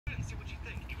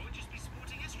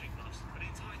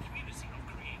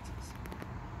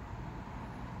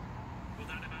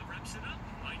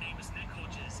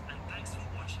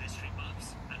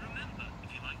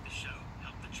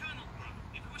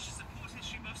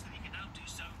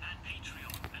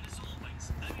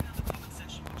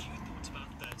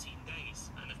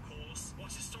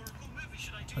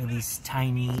Look at these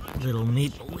tiny little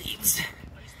maple leaves.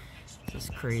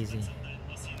 Just crazy.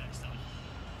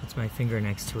 That's my finger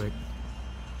next to it.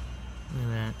 Look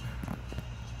at that.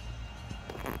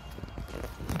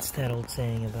 It's that old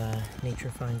saying of nature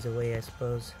finds a way, I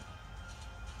suppose.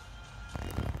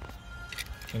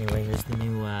 Anyway, here's the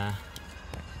new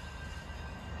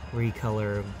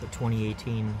recolor of the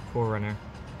 2018 4Runner.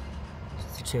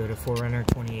 Just to show you the 4Runner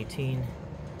 2018.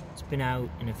 It's been out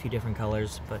in a few different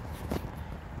colors, but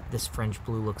this French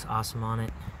blue looks awesome on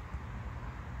it.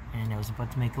 And I was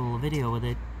about to make a little video with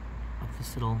it, with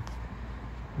this little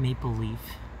maple leaf,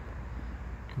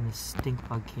 and this stink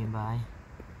bug came by,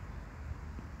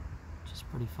 which is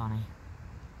pretty funny.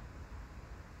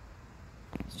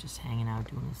 It's just hanging out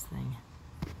doing his thing.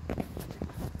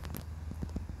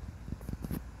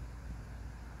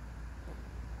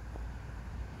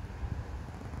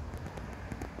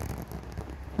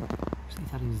 Actually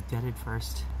thought he was dead at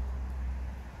first.